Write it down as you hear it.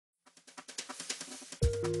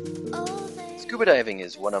Scuba diving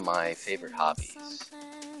is one of my favorite hobbies.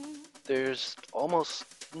 There's almost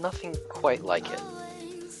nothing quite like it.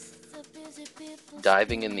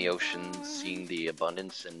 Diving in the ocean, seeing the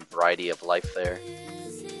abundance and variety of life there,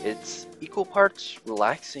 it's equal parts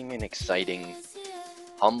relaxing and exciting,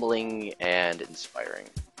 humbling and inspiring.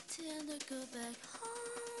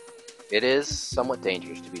 It is somewhat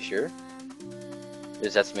dangerous to be sure. It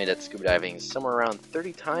is estimated that scuba diving is somewhere around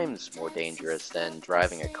 30 times more dangerous than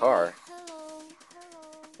driving a car.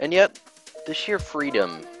 And yet, the sheer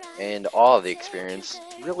freedom and awe of the experience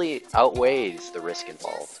really outweighs the risk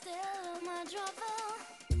involved.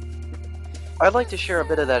 I'd like to share a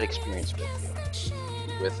bit of that experience with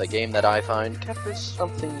you, with a game that I find captures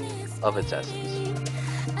something of its essence.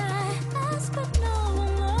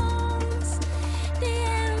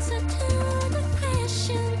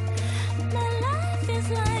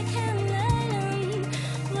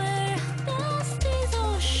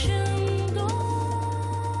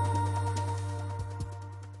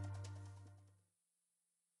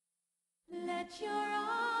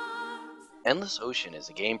 Endless Ocean is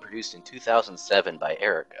a game produced in 2007 by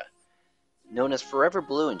Erica. Known as Forever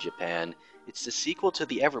Blue in Japan, it's the sequel to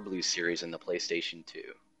the Everblue series in the PlayStation 2.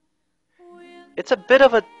 It's a bit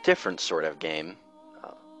of a different sort of game.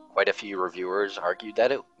 Uh, Quite a few reviewers argued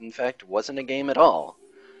that it, in fact, wasn't a game at all.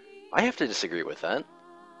 I have to disagree with that.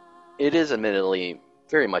 It is admittedly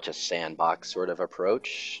very much a sandbox sort of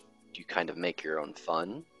approach. You kind of make your own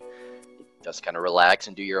fun. Just kind of relax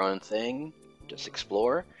and do your own thing. Just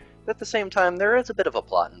explore. But at the same time, there is a bit of a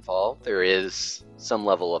plot involved. There is some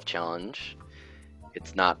level of challenge.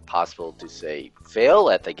 It's not possible to say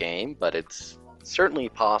fail at the game, but it's certainly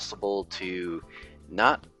possible to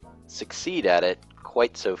not succeed at it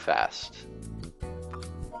quite so fast.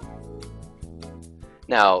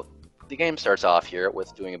 Now, the game starts off here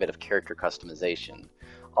with doing a bit of character customization.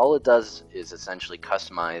 All it does is essentially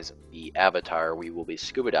customize the avatar we will be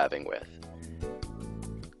scuba diving with.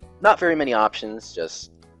 Not very many options,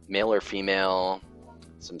 just male or female,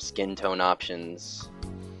 some skin tone options,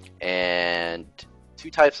 and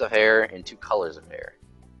 2 types of hair and 2 colors of hair.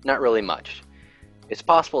 Not really much. It's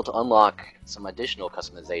possible to unlock some additional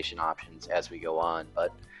customization options as we go on,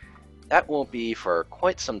 but that won't be for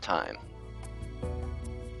quite some time.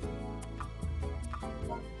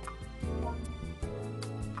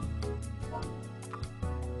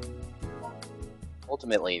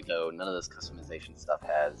 Ultimately, though, none of this customization stuff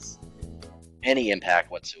has any impact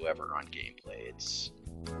whatsoever on gameplay. It's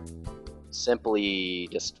simply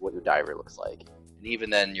just what your diver looks like. And even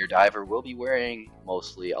then, your diver will be wearing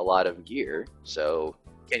mostly a lot of gear, so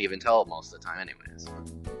you can't even tell most of the time anyways.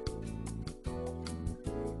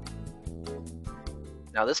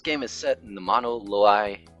 Now this game is set in the Mauna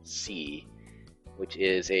Loa Sea, which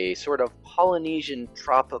is a sort of Polynesian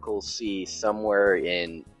tropical sea somewhere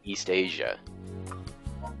in East Asia.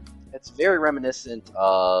 It's very reminiscent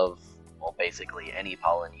of, well, basically any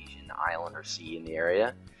Polynesian island or sea in the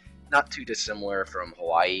area. Not too dissimilar from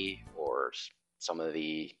Hawaii or some of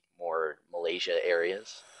the more Malaysia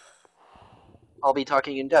areas. I'll be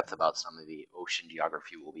talking in depth about some of the ocean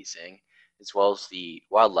geography we'll be seeing, as well as the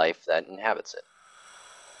wildlife that inhabits it.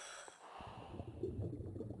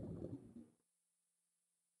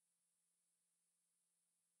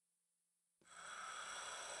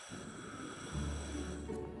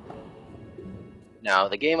 Now,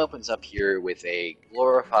 the game opens up here with a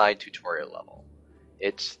glorified tutorial level.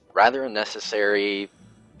 It's rather unnecessary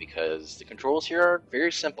because the controls here are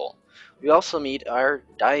very simple. We also meet our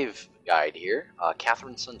dive guide here,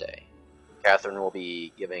 Catherine Sunday. Catherine will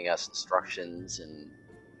be giving us instructions and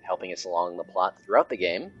helping us along the plot throughout the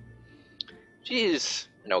game. She's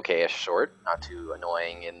an okayish sort, not too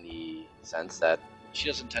annoying in the sense that she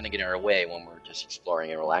doesn't tend to get in our way when we're just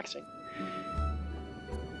exploring and relaxing.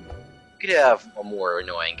 We could have a more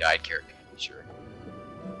annoying guide character, sure.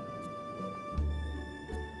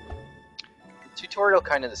 The tutorial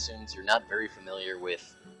kind of assumes you're not very familiar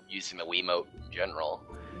with using the Wiimote in general,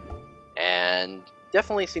 and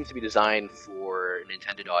definitely seems to be designed for an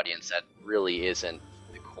intended audience that really isn't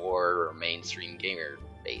the core or mainstream gamer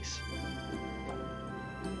base.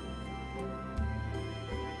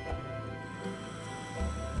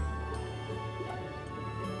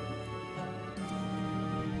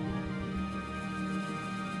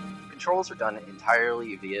 Controls are done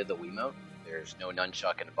entirely via the Wiimote. There's no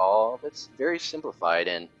nunchuck involved. It's very simplified,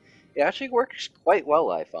 and it actually works quite well,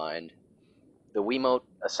 I find. The Wiimote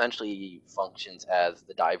essentially functions as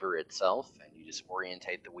the diver itself, and you just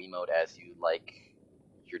orientate the Wiimote as you like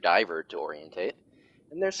your diver to orientate.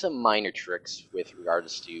 And there's some minor tricks with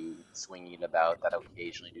regards to swinging it about that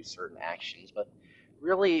occasionally do certain actions, but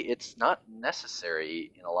really, it's not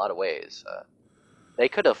necessary in a lot of ways. They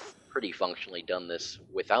could have pretty functionally done this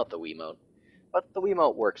without the Wiimote, but the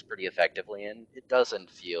Wiimote works pretty effectively and it doesn't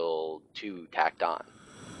feel too tacked on.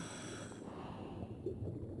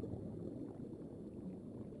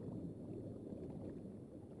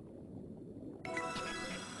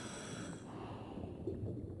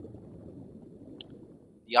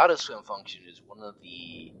 The auto swim function is one of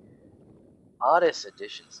the oddest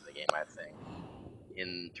additions to the game, I think,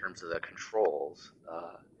 in terms of the controls.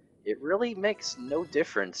 It really makes no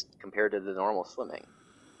difference compared to the normal swimming.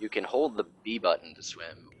 You can hold the B button to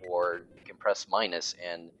swim, or you can press minus,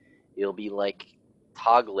 and it'll be like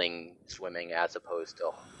toggling swimming as opposed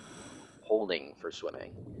to holding for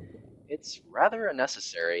swimming. It's rather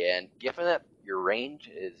unnecessary, and given that your range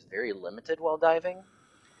is very limited while diving,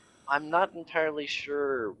 I'm not entirely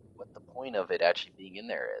sure what the point of it actually being in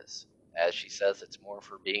there is. As she says, it's more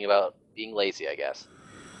for being about being lazy, I guess.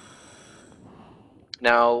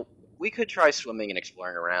 Now, we could try swimming and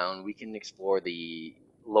exploring around. We can explore the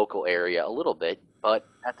local area a little bit, but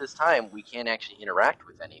at this time, we can't actually interact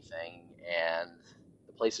with anything, and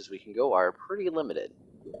the places we can go are pretty limited.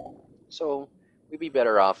 So, we'd be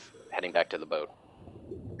better off heading back to the boat.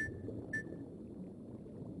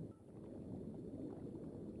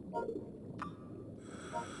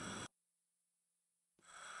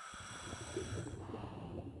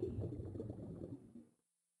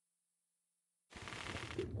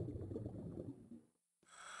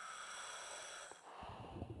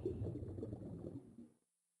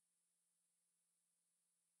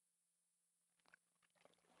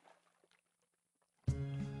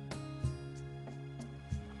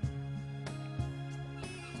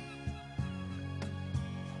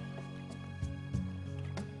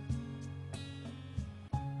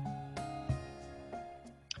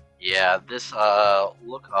 Yeah, this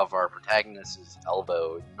look of our protagonist's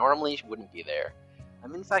elbow normally wouldn't be there.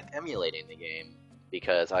 I'm in fact emulating the game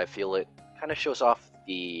because I feel it kind of shows off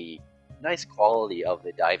the nice quality of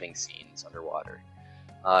the diving scenes underwater.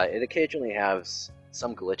 It occasionally has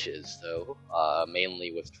some glitches, though,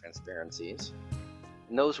 mainly with transparencies,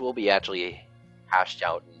 and those will be actually hashed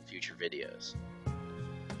out in future videos.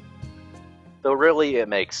 Though really it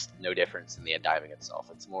makes no difference in the diving itself,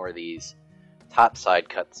 it's more these topside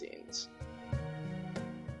cutscenes.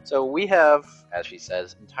 So we have, as she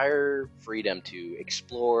says, entire freedom to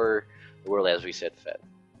explore the world as we sit fit.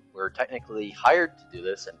 We're technically hired to do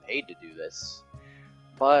this and paid to do this,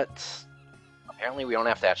 but apparently we don't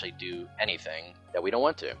have to actually do anything that we don't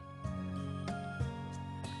want to.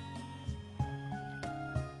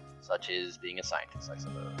 Such as being a scientist, I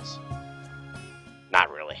suppose. Not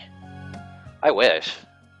really. I wish.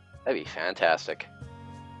 That'd be fantastic.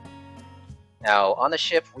 Now, on the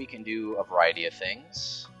ship, we can do a variety of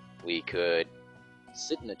things. We could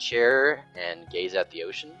sit in a chair and gaze at the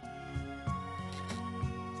ocean.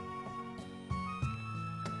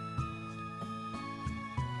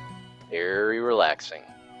 Very relaxing.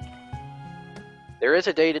 There is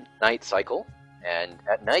a day-to-night cycle, and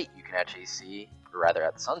at night you can actually see, or rather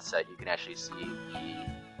at sunset, you can actually see the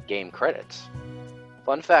game credits.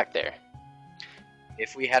 Fun fact there.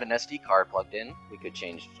 If we had an SD card plugged in, we could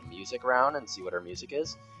change some music around and see what our music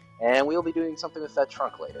is, and we'll be doing something with that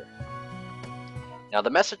trunk later. Now the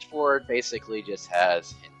message board basically just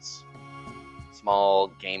has hints. Small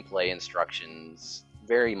gameplay instructions,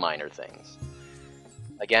 very minor things.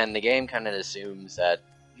 Again, the game kind of assumes that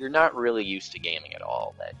you're not really used to gaming at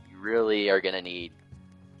all, that you really are going to need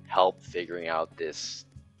help figuring out this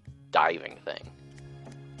diving thing.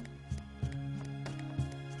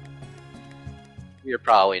 We are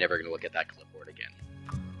probably never going to look at that clipboard again.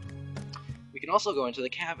 We can also go into the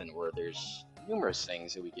cabin where there's numerous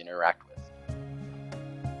things that we can interact with.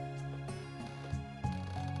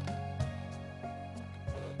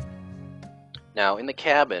 Now, in the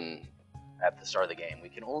cabin at the start of the game, we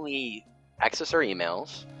can only access our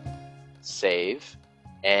emails, save,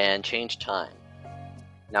 and change time.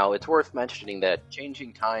 Now, it's worth mentioning that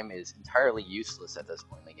changing time is entirely useless at this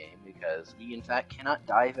point in the game because we, in fact, cannot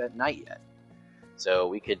dive at night yet. So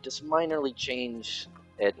we could just minorly change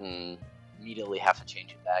it and immediately have to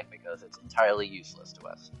change it back because it's entirely useless to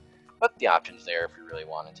us. But the option's there if we really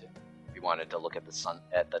wanted to. If we wanted to look at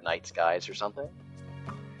the night skies or something.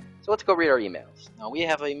 So let's go read our emails. Now we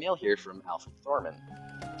have a mail here from Alfred Thorman.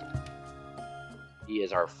 He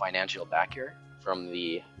is our financial backer from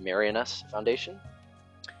the Marianus Foundation.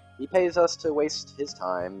 He pays us to waste his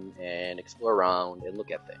time and explore around and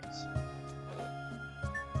look at things.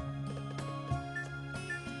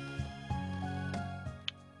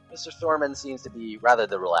 Mr. Thorman seems to be rather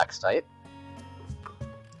the relaxed type.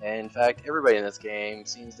 And in fact, everybody in this game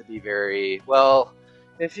seems to be very, well,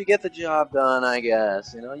 if you get the job done, I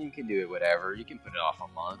guess, you can do it whatever. You can put it off a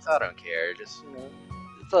month. I don't care. Just,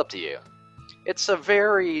 it's up to you. It's a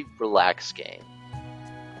very relaxed game.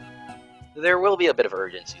 There will be a bit of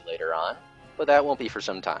urgency later on, but that won't be for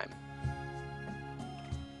some time.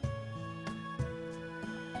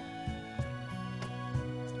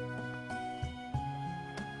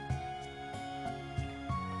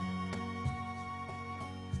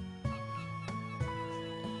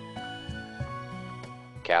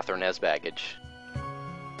 Catherine has baggage.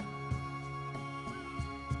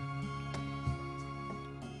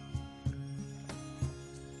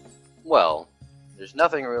 Well, there's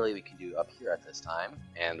nothing really we can do up here at this time,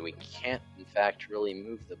 and we can't, in fact, really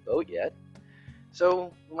move the boat yet.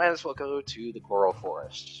 So we might as well go to the Coral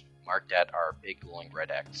Forest, marked at our big glowing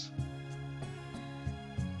red X.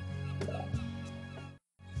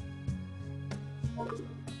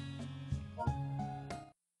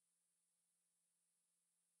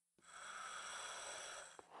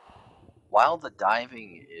 While the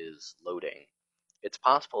diving is loading, it's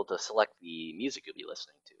possible to select the music you'll be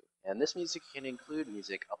listening to, and this music can include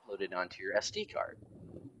music uploaded onto your SD card.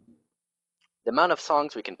 The amount of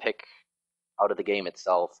songs we can pick out of the game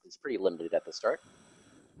itself is pretty limited at the start.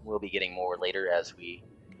 We'll be getting more later as we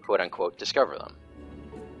quote-unquote discover them.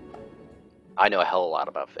 I know a hell of a lot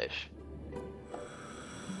about fish.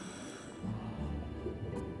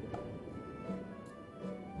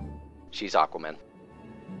 She's Aquaman.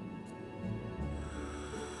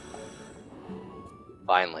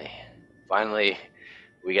 Finally,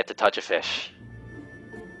 we get to touch a fish.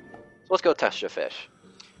 So let's go touch a fish.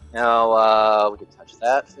 Now, we could touch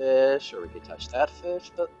that fish, or we could touch that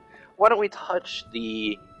fish, but why don't we touch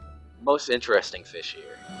the most interesting fish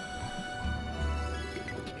here?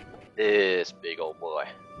 This big old boy.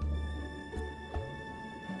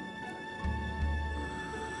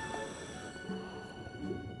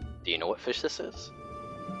 Do you know what fish this is?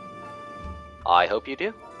 I hope you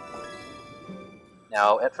do.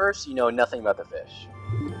 Now, at first, you know nothing about the fish.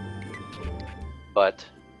 But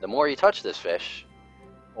the more you touch this fish,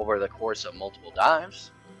 over the course of multiple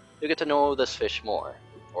dives, you'll get to know this fish more,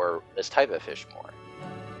 or this type of fish more.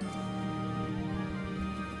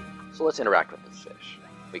 So let's interact with this fish.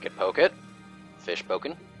 We could poke it, fish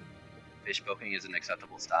poking. Fish poking is an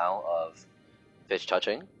acceptable style of fish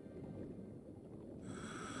touching.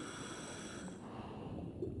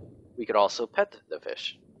 We could also pet the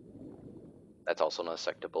fish. That's also an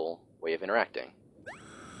acceptable way of interacting.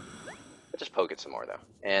 But just poke it some more though,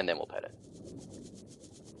 and then we'll pet it.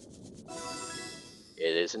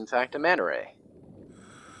 It is in fact a manta ray.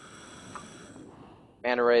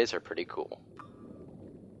 Manta rays are pretty cool.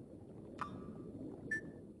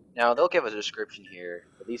 Now they'll give a description here,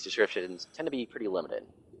 but these descriptions tend to be pretty limited.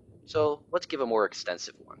 So let's give a more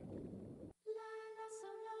extensive one.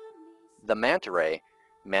 The manta ray,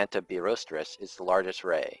 Manta birostris, is the largest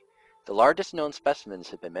ray. The largest known specimens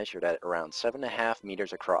have been measured at around 7.5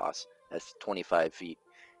 meters across, that's 25 feet,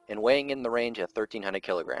 and weighing in the range of 1,300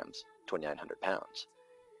 kilograms, 2,900 pounds.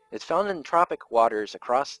 It's found in tropic waters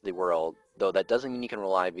across the world, though that doesn't mean you can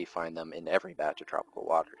reliably find them in every batch of tropical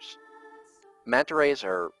waters. Manta rays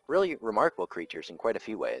are really remarkable creatures in quite a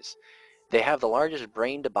few ways. They have the largest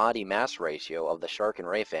brain-to-body mass ratio of the shark and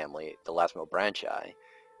ray family, the Elasmobranchii.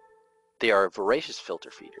 They are voracious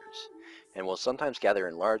filter feeders, and will sometimes gather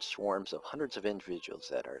in large swarms of hundreds of individuals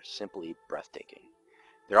that are simply breathtaking.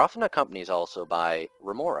 They're often accompanied also by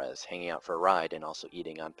remoras hanging out for a ride and also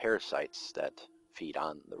eating on parasites that feed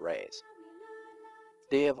on the rays.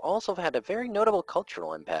 They have also had a very notable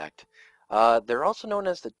cultural impact. They're also known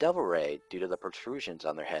as the Devil Ray due to the protrusions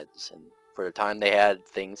on their heads, and for the time they had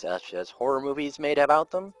things such as horror movies made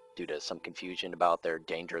about them, due to some confusion about their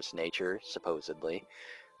dangerous nature, supposedly,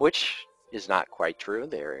 which is not quite true.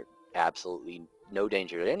 They're absolutely no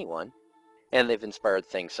danger to anyone. And they've inspired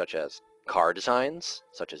things such as car designs,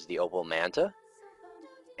 such as the Opel Manta,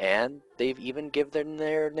 and they've even given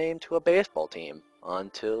their name to a baseball team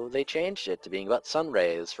until they changed it to being about sun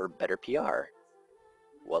rays for better PR.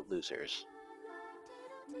 What losers.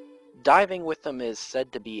 Diving with them is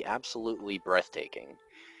said to be absolutely breathtaking.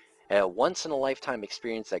 A once-in-a-lifetime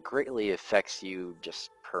experience that greatly affects you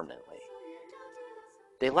just permanently.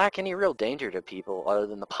 They lack any real danger to people other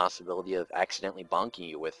than the possibility of accidentally bonking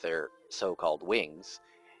you with their so-called wings,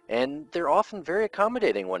 and they're often very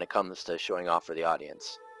accommodating when it comes to showing off for the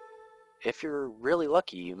audience. If you're really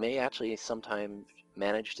lucky, you may actually sometimes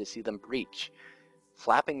manage to see them breach,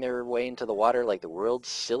 flapping their way into the water like the world's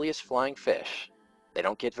silliest flying fish. They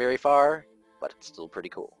don't get very far, but it's still pretty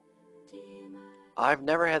cool. I've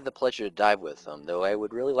never had the pleasure to dive with them, though I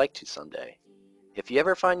would really like to someday. If you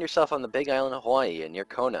ever find yourself on the big island of Hawaii and near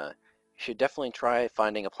Kona, you should definitely try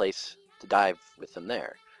finding a place to dive with them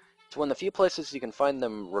there. It's one of the few places you can find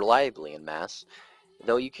them reliably en masse,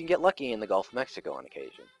 though you can get lucky in the Gulf of Mexico on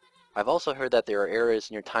occasion. I've also heard that there are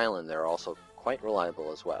areas near Thailand that are also quite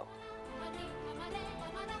reliable as well.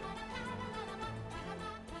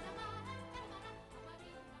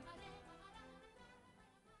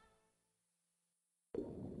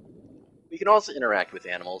 We can also interact with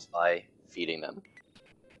animals by feeding them.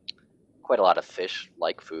 Quite a lot of fish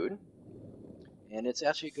like food, and it's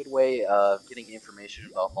actually a good way of getting information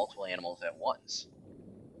about multiple animals at once.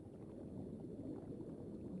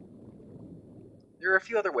 There are a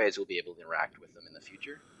few other ways we'll be able to interact with them in the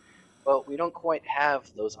future, but we don't quite have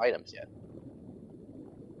those items yet.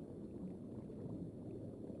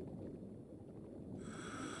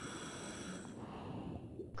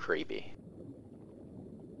 Creepy.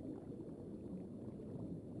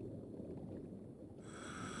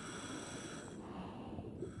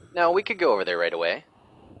 Now, we could go over there right away,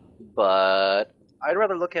 but I'd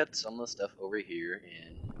rather look at some of the stuff over here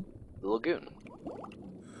in the lagoon.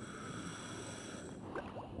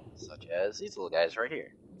 Such as these little guys right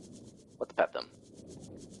here. Let's pet them.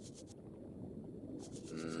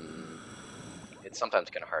 It's sometimes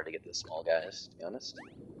kind of hard to get the small guys, to be honest.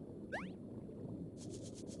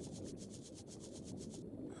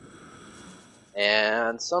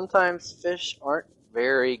 And sometimes fish aren't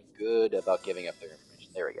very good about giving up their information.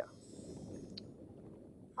 There we go.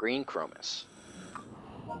 Green chromis.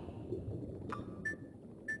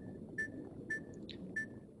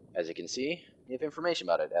 As you can see, we have information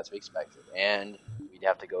about it as we expected, and we'd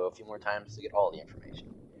have to go a few more times to get all the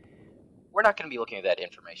information. We're not going to be looking at that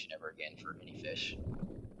information ever again for any fish,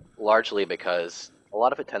 largely because a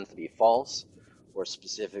lot of it tends to be false, or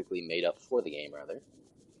specifically made up for the game, rather.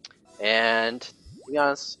 And to be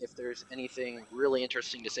honest, if there's anything really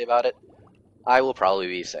interesting to say about it, I will probably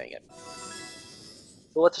be saying it.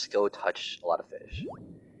 So let's just go touch a lot of fish.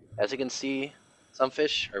 As you can see, some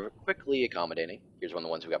fish are quickly accommodating. Here's one of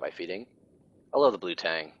the ones we got by feeding. I love the blue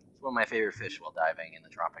tang. It's one of my favorite fish while diving in the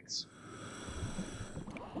tropics.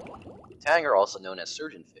 Tang are also known as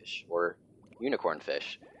surgeon fish, or unicorn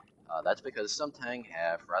fish. That's because some tang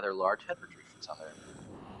have rather large head protrusions on them,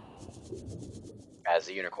 as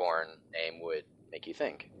the unicorn name would make you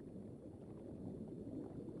think.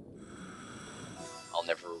 I'll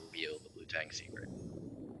never reveal the blue tang secret.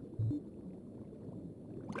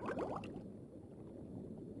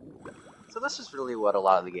 So this is really what a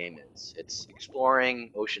lot of the game is. It's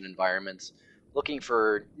exploring ocean environments, looking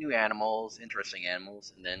for new animals, interesting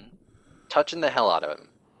animals, and then touching the hell out of them.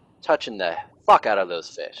 Touching the fuck out of those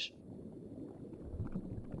fish.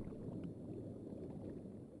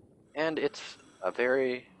 And it's a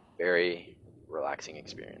very, very relaxing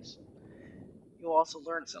experience. You'll also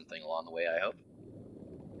learn something along the way, I hope.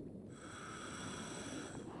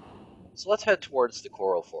 So let's head towards the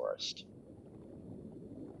coral forest.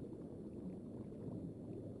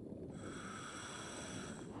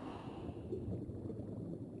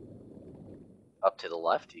 Up to the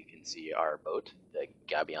left, you can see our boat, the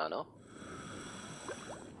Gabbiano.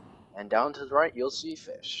 And down to the right, you'll see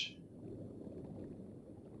fish.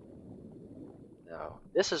 Now,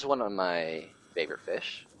 this is one of my favorite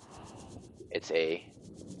fish. It's a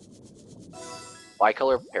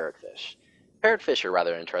bicolor parrotfish. Parrotfish are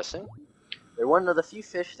rather interesting. They're one of the few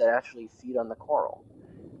fish that actually feed on the coral.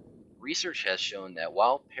 Research has shown that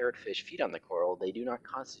while parrotfish feed on the coral, they do not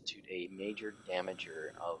constitute a major damager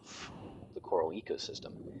of the coral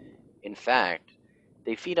ecosystem. In fact,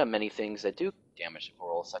 they feed on many things that do damage the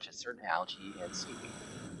coral, such as certain algae and seaweed.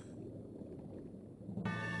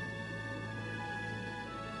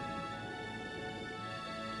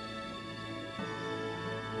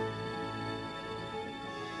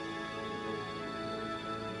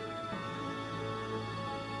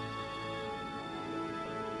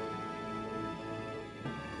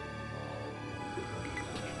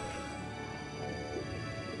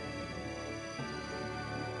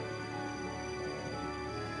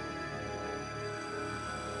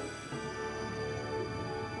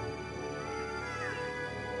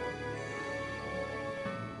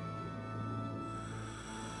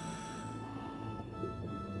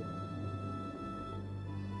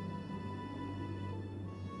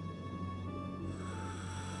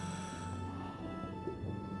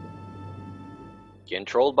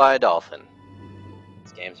 Controlled by a dolphin.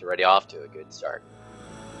 This game's already off to a good start.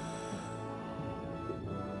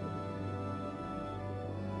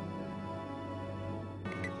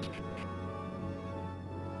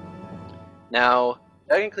 Now,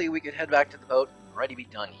 technically we could head back to the boat ready to be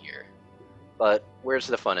done here. But where's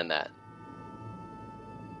the fun in that?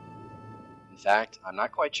 In fact, I'm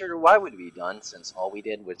not quite sure why we'd be done, since all we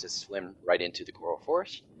did was just swim right into the coral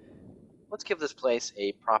forest. Let's give this place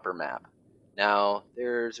a proper map. Now,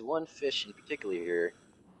 there's one fish in particular here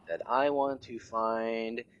that I want to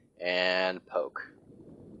find and poke.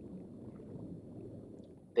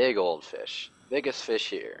 Big old fish. Biggest fish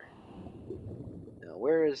here. Now,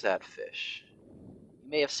 where is that fish? You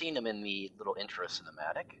may have seen him in the little intro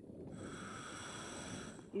cinematic.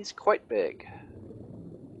 He's quite big.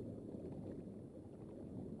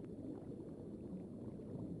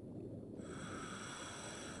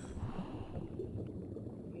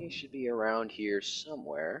 He should be around here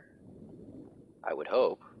somewhere. I would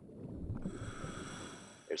hope.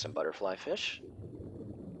 There's some butterfly fish.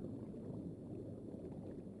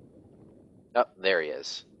 Oh, there he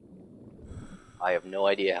is. I have no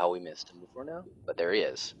idea how we missed him before now, but there he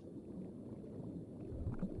is.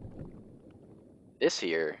 This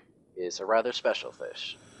here is a rather special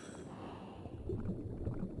fish.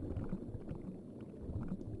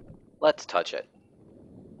 Let's touch it.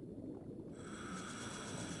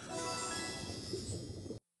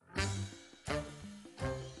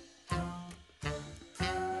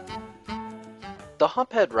 The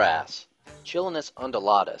humphead wrasse, Chilinus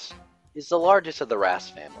undulatus, is the largest of the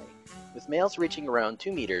wrasse family, with males reaching around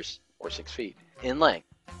 2 meters, or 6 feet, in length.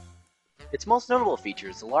 Its most notable feature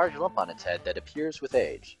is the large lump on its head that appears with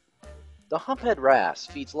age. The humphead wrasse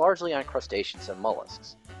feeds largely on crustaceans and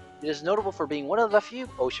mollusks. It is notable for being one of the few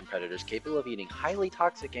ocean predators capable of eating highly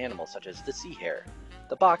toxic animals such as the sea hare,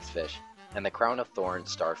 the boxfish, and the crown of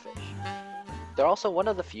thorns starfish. They're also one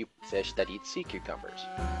of the few fish that eat sea cucumbers.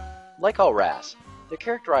 Like all wrasse, they're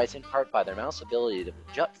characterized in part by their mouth's ability to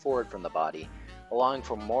jut forward from the body, allowing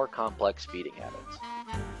for more complex feeding habits.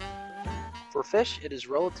 For fish, it is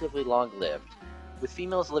relatively long-lived, with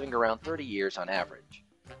females living around 30 years on average.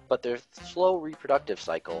 But their slow reproductive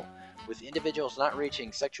cycle, with individuals not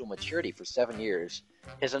reaching sexual maturity for 7 years,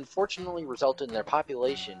 has unfortunately resulted in their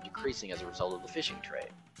population decreasing as a result of the fishing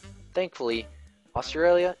trade. Thankfully,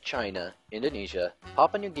 Australia, China, Indonesia,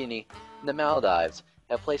 Papua New Guinea, and the Maldives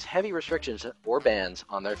have placed heavy restrictions or bans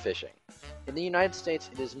on their fishing. In the United States,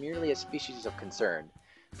 it is merely a species of concern,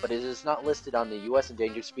 but it is not listed on the U.S.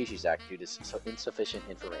 Endangered Species Act due to insufficient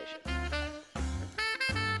information.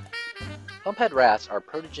 Humphead wrasse are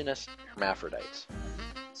protogynous hermaphrodites.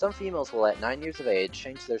 Some females will at 9 years of age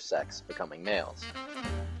change their sex, becoming males.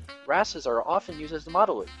 Wrasses are often used as the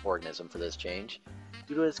model organism for this change,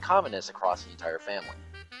 due to its commonness across the entire family.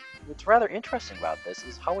 What's rather interesting about this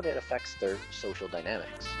is how it affects their social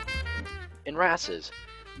dynamics. In wrasses,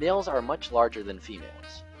 males are much larger than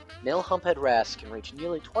females. Male humphead wrasse can reach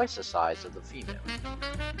nearly twice the size of the female.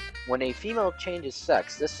 When a female changes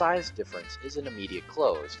sex, this size difference isn't immediate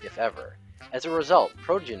closed, if ever. As a result,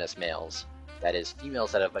 progynous males, that is,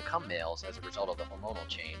 females that have become males as a result of the hormonal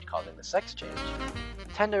change causing the sex change,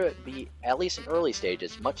 tend to be, at least in early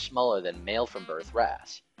stages, much smaller than male from birth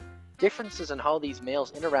wrasse. Differences in how these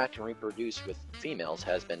males interact and reproduce with females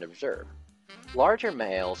has been observed. Larger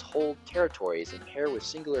males hold territories and pair with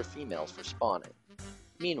singular females for spawning.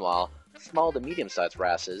 Meanwhile, small to medium-sized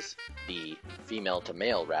wrasses, the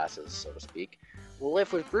female-to-male wrasses, so to speak, will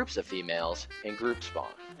live with groups of females and group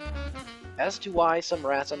spawn. As to why some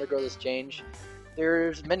wrasse undergo this change,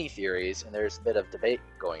 there's many theories and there's a bit of debate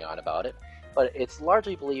going on about it, but it's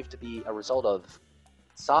largely believed to be a result of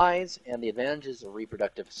size and the advantages of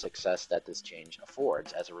reproductive success that this change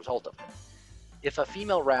affords as a result of it. If a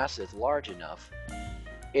female wrasse is large enough,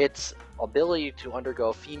 its ability to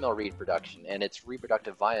undergo female reproduction and its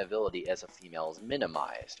reproductive viability as a female is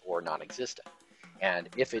minimized or non-existent. And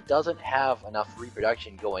if it doesn't have enough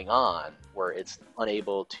reproduction going on, where it's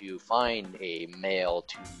unable to find a male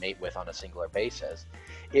to mate with on a singular basis,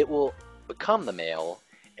 it will become the male,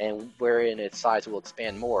 and wherein its size will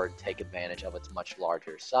expand more and take advantage of its much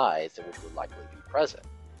larger size, which would likely be present,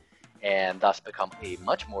 and thus become a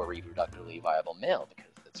much more reproductively viable male,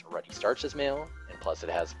 because it already starts as male, and plus it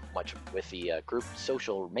has much, with the group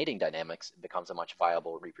social mating dynamics, it becomes a much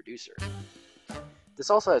viable reproducer. This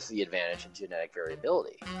also has the advantage in genetic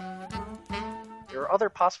variability. There are other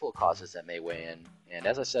possible causes that may weigh in, and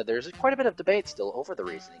as I said, there's quite a bit of debate still over the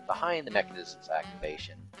reasoning behind the mechanisms of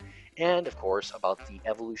activation, and of course about the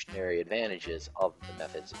evolutionary advantages of the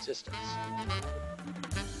method's existence.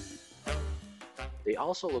 They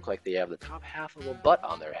also look like they have the top half of a butt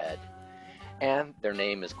on their head, and their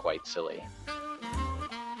name is quite silly.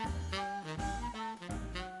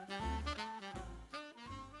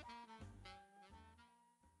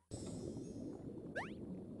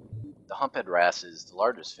 The lumphead wrasse is the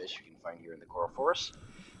largest fish you can find here in the coral forest,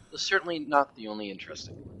 though certainly not the only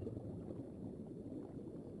interesting one.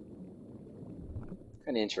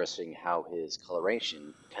 Kind of interesting how his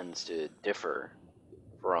coloration tends to differ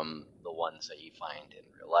from the ones that you find in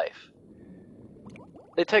real life.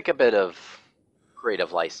 They take a bit of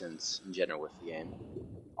creative license in general with the game,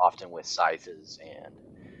 often with sizes and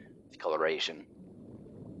coloration,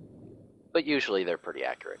 but usually they're pretty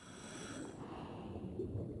accurate.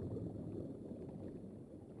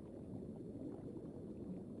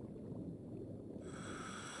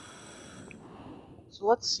 So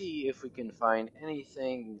let's see if we can find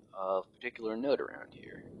anything of particular note around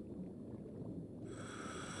here.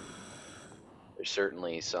 There's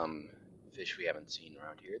certainly some fish we haven't seen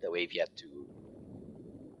around here that we've yet to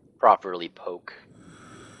properly poke.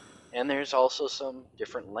 And there's also some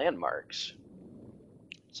different landmarks,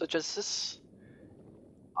 such as this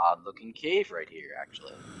odd-looking cave right here,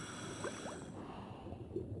 actually.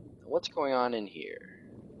 What's going on in here?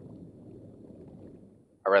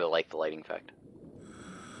 I rather like the lighting effect.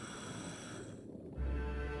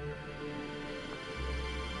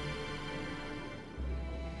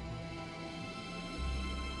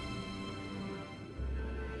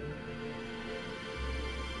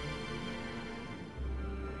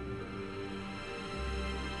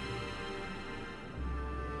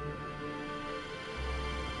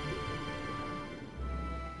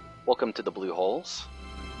 Welcome to the Blue Holes.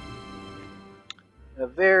 A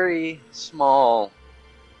very small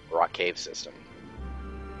rock cave system.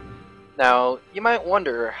 Now, you might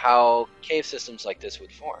wonder how cave systems like this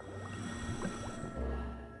would form.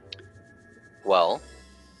 Well,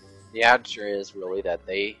 the answer is really that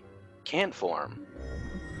they can't form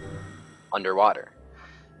underwater.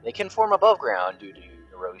 They can form above ground due to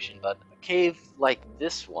erosion, but a cave like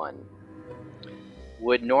this one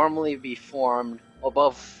would normally be formed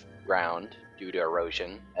above ground due to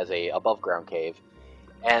erosion as a above ground cave,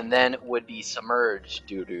 and then would be submerged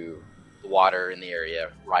due to the water in the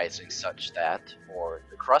area rising such that, or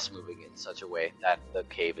the crust moving in such a way that the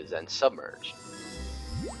cave is then submerged.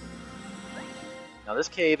 Now this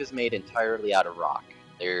cave is made entirely out of rock.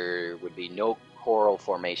 There would be no coral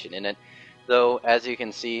formation in it, though as you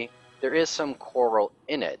can see, there is some coral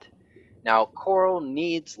in it. Now coral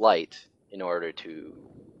needs light in order to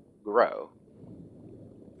grow.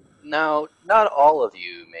 Now, not all of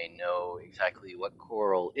you may know exactly what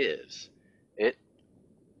coral is. It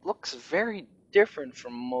looks very different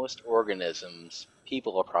from most organisms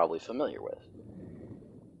people are probably familiar with.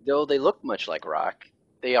 Though they look much like rock,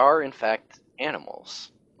 they are in fact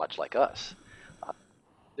animals, much like us.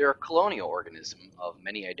 They're a colonial organism of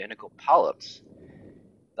many identical polyps.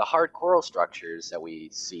 The hard coral structures that we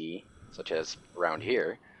see, such as around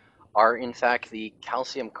here, are in fact the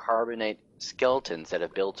calcium carbonate skeletons that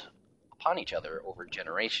have built upon each other over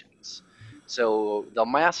generations. So the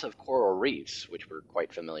massive coral reefs, which we're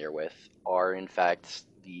quite familiar with, are in fact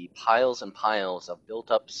the piles and piles of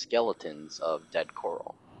built-up skeletons of dead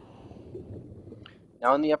coral.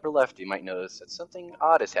 Now in the upper left, you might notice that something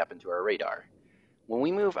odd has happened to our radar. When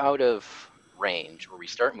we move out of range, or we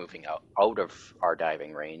start moving out of our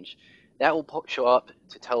diving range, that will show up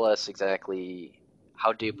to tell us exactly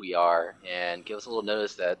how deep we are and give us a little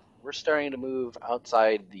notice that we're starting to move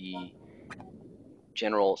outside the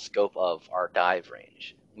general scope of our dive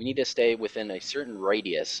range. We need to stay within a certain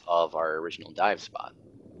radius of our original dive spot.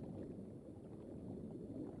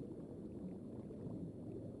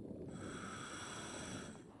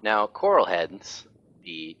 Now, coral heads,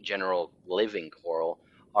 the general living coral,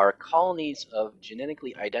 are colonies of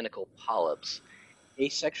genetically identical polyps,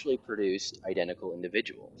 asexually produced identical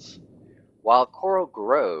individuals. While coral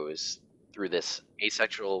grows through this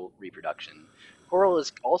asexual reproduction, coral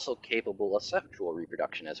is also capable of sexual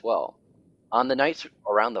reproduction as well. On the nights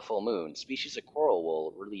around the full moon, species of coral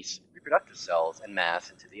will release reproductive cells en masse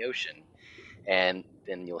into the ocean, and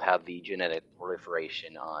then you'll have the genetic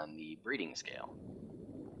proliferation on the breeding scale.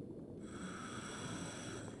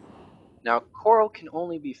 Now, coral can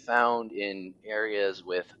only be found in areas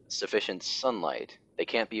with sufficient sunlight. They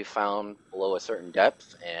can't be found below a certain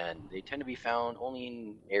depth, and they tend to be found only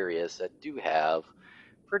in areas that do have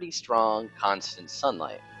pretty strong, constant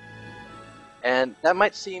sunlight. And that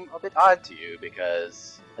might seem a bit odd to you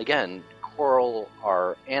because, again, coral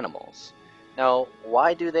are animals. Now,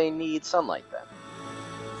 why do they need sunlight then?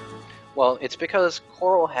 Well, it's because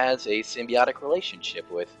coral has a symbiotic relationship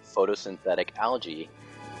with photosynthetic algae.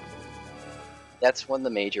 That's one of the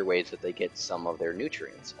major ways that they get some of their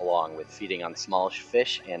nutrients, along with feeding on small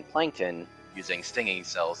fish and plankton using stinging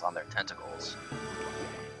cells on their tentacles.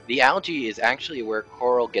 The algae is actually where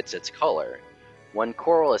coral gets its color. When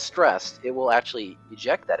coral is stressed, it will actually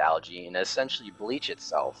eject that algae and essentially bleach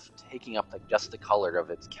itself, taking up just the color of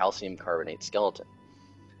its calcium carbonate skeleton.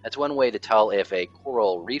 That's one way to tell if a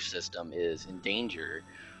coral reef system is in danger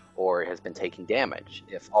or has been taking damage.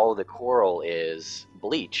 If all of the coral is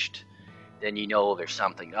bleached, then you know there's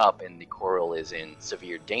something up and the coral is in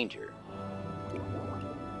severe danger.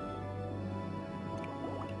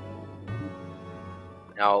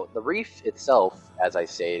 Now, the reef itself, as I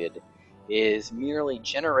stated, is merely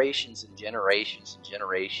generations and generations and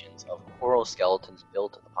generations of coral skeletons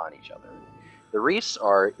built upon each other. The reefs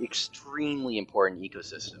are extremely important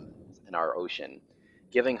ecosystems in our ocean,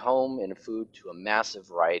 giving home and food to a massive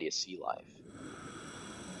variety of sea life.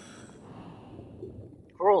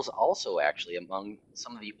 Coral is also actually among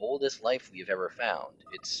some of the oldest life we've ever found.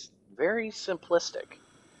 It's very simplistic.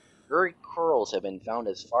 Early corals have been found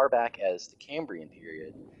as far back as the Cambrian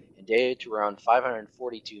period and dated to around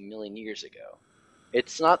 542 million years ago.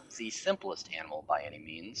 It's not the simplest animal by any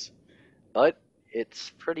means, but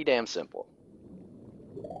it's pretty damn simple.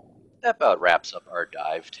 That about wraps up our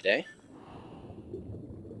dive today.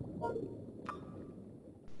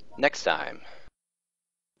 Next time,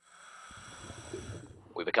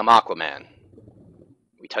 we become Aquaman.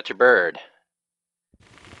 We touch a bird,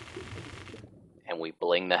 and we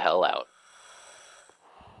bling the hell out.